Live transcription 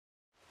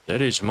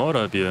There is more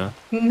of you.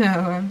 No,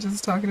 I'm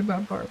just talking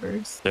about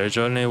barbers. There's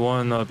only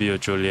one of you,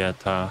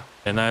 Julieta,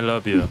 and I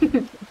love you.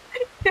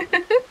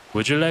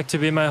 Would you like to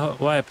be my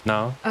wife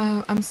now?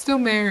 I'm still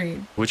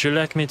married. Would you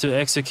like me to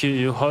execute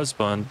your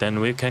husband, then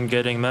we can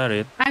getting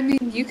married? I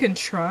mean, you can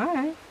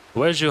try.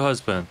 Where's your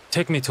husband?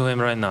 Take me to him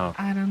right now.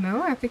 I don't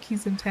know. I think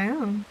he's in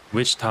town.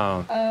 Which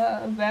town?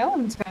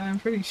 Valentine, I'm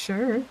pretty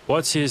sure.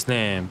 What's his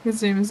name?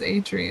 His name is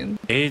Adrian.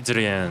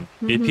 Adrian.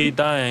 If he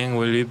dying,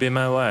 will you be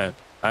my wife?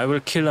 I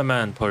will kill a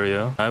man for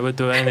you. I will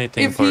do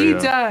anything for you.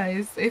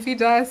 If he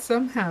dies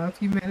somehow,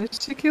 if you manage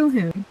to kill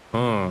him,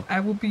 I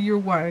will be your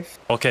wife.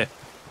 Okay.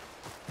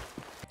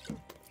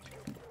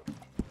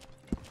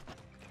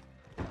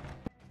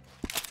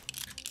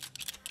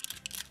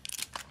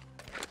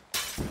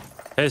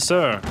 Hey,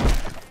 sir.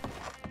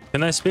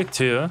 Can I speak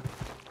to you?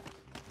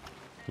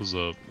 What's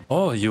up?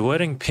 Oh, you're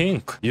wearing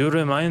pink. You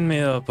remind me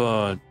of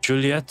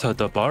Julieta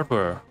the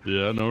barber.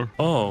 Yeah, I know her.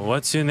 Oh,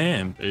 what's your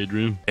name?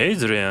 Adrian.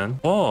 Adrian?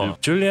 Oh,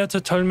 Yep.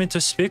 Julieta told me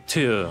to speak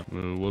to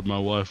you. What my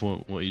wife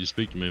want you to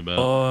speak to me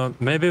about?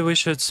 Maybe we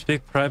should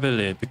speak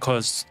privately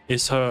because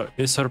it's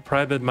her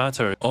private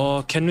matter.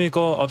 Oh, can we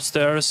go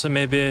upstairs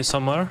maybe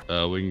somewhere?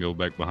 We can go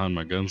back behind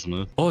my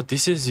gunsmith. Oh,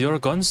 this is your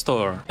gun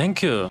store.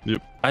 Thank you.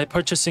 Yep. I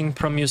purchasing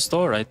from your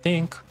store, I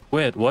think.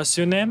 Wait, what's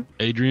your name?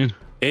 Adrian?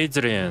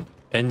 Adrian.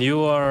 And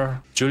you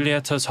are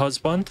Julieta's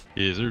husband?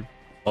 Yes, sir.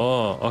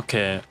 Oh,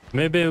 okay.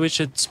 Maybe we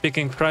should speak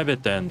in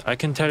private then. I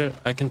can tell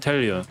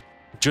you.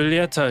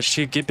 Julieta,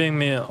 she giving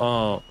me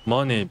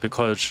money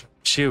because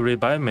she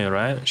revived me,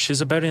 right? She's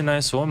a very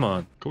nice woman.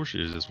 Of course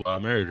she is. That's why I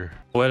married her.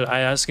 Well, I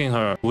asking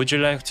her, would you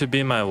like to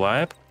be my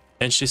wife?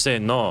 And she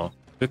said no,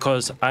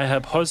 because I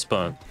have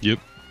husband. Yep,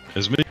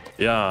 that's me.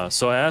 Yeah,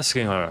 so I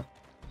asking her,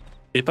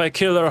 if I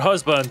kill her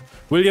husband,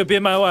 will you be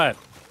my wife?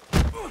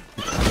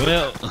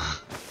 Well,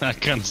 I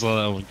kind of saw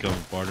that one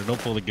coming, partner. Don't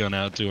pull the gun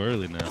out too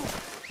early now.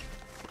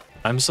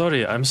 I'm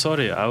sorry.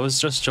 I was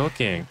just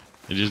joking.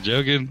 You're just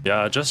joking?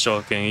 Yeah, just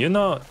joking. You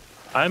know,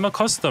 I'm a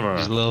customer.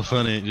 Just a little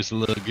funny, just a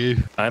little goof.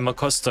 I'm a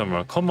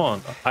customer. Come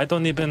on. I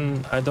don't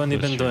even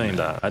doing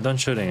that. I don't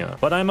shooting you.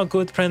 But I'm a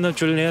good friend of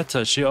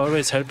Julieta. She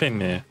always helping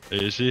me.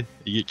 Is she?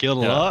 You get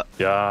killed a lot?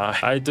 Yeah,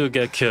 I do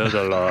get killed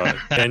a lot.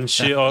 And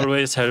she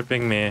always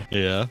helping me.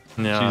 Yeah.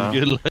 Yeah.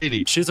 She's a good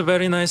lady. She's a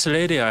very nice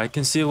lady. I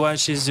can see why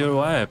she's your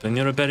wife. And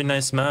you're a very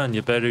nice man.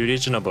 You're very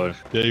reasonable.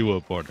 Tell you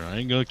what, partner. I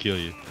ain't gonna kill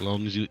you. As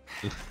long as you...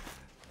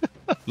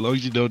 As long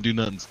as you don't do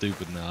nothing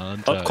stupid now.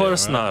 Of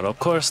course not. Of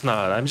course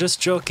not. I'm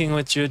just joking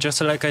with you, just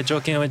like I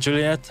joking with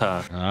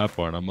Julieta. Alright,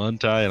 partner. I'm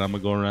untie and I'm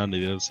gonna go around to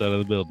the other side of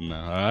the building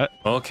now. Alright?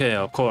 Okay,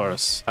 of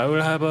course. I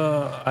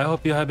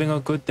hope you're having a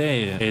good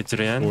day,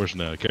 Adrian. Of course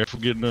now. Careful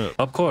getting up.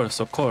 Of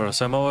course.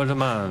 I'm an old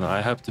man.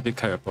 I have to be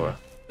careful.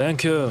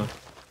 Thank you.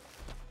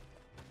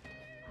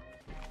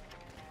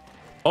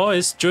 Oh,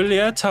 it's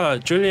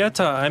Julieta.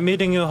 Julieta, I'm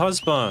meeting your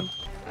husband.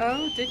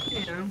 Oh, did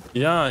you?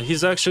 Yeah,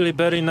 he's actually a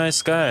very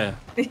nice guy.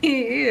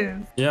 He is.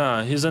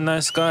 Yeah, he's a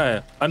nice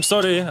guy. I'm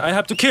sorry, I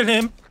have to kill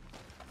him.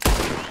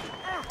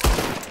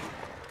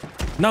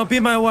 Now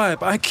be my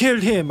wife. I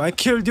killed him. I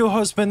killed your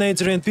husband,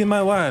 Adrian. Be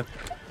my wife.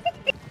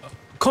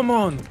 Come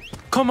on.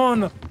 Come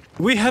on.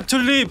 We have to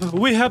leave.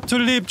 We have to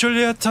leave,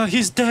 Julieta.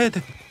 He's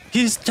dead.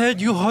 He's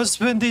dead. Your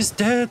husband is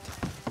dead.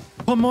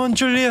 Come on,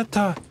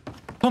 Julieta.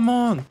 Come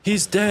on.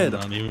 He's dead.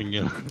 I'm not even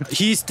gonna...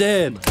 He's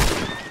dead.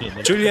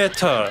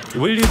 Julieta,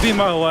 will you be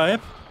my wife?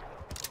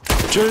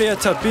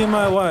 Julieta, be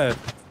my wife.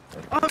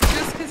 Oh,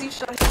 just because you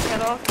shot his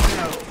head off?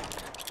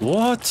 No.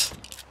 What?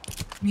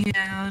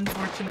 Yeah,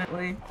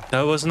 unfortunately.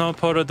 That was not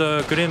part of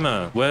the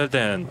agreement. Well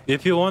then,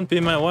 if you won't be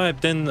my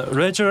wife, then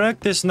resurrect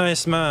this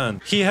nice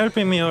man. He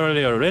helping me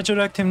earlier.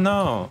 Resurrect him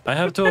now. I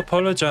have to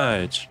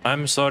apologize.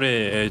 I'm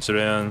sorry,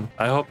 Adrian.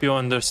 I hope you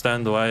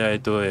understand why I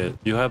do it.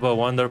 You have a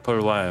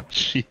wonderful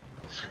wife.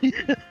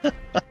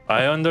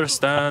 I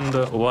understand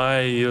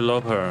why you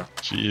love her.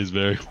 She is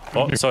very...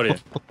 Oh, sorry.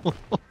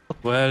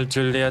 Well,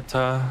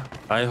 Julieta,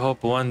 I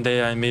hope one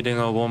day I'm meeting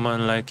a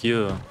woman like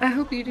you. I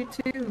hope you do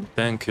too.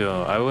 Thank you.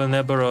 I will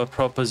never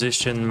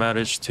proposition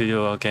marriage to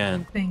you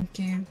again. Thank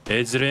you.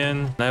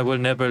 Adrian, I will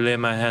never lay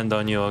my hand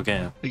on you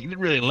again. You didn't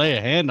really lay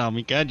a hand on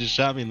me. Guy just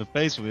shot me in the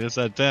face from the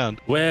inside town.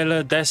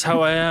 Well, that's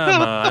how I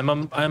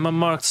am. I'm a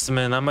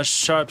marksman. I'm a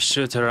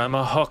sharpshooter. I'm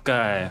a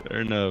Hawkeye.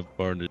 Fair enough,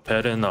 partner.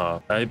 Fair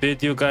enough. I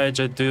bid you guys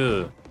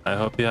adieu. I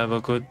hope you have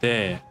a good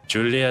day.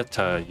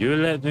 Julieta, you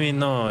let me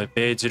know if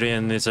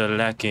Adrian is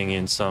lacking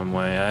in some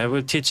way. I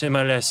will teach him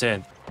a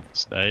lesson.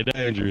 Stay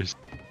dangerous.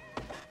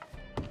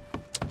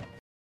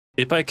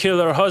 If I kill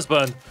her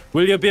husband,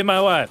 will you be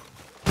my wife?